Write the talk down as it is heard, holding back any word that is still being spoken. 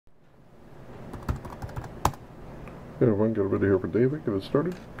Hey everyone, got a video here for David. Get it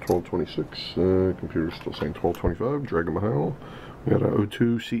started. 1226. Computer's still saying 1225. Dragon Mahal. We got a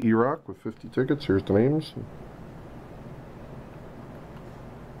O2 CE Rock with 50 tickets. Here's the names.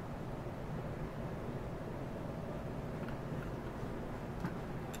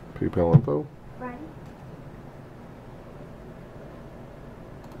 PayPal info. Right.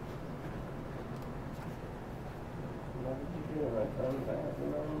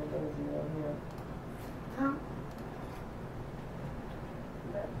 Huh?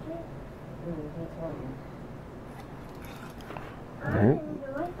 Alright.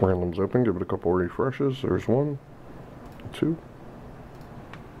 Random's open. Give it a couple refreshes. There's one. Two.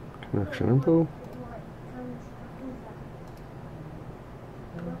 Connection info.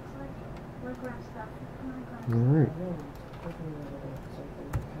 Alright.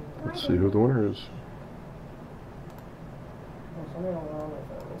 Let's see who the winner is.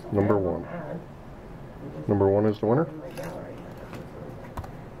 Number one. Number one is the winner.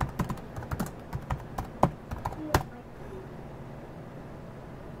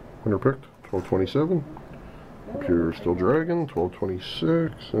 Winner picked 1227. Computer still dragging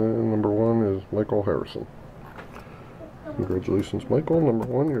 1226, and number one is Michael Harrison. Congratulations, Michael. Number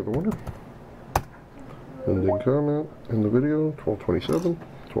one, you're the winner. Ending comment in the video 1227.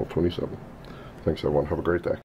 1227. Thanks everyone. Have a great day.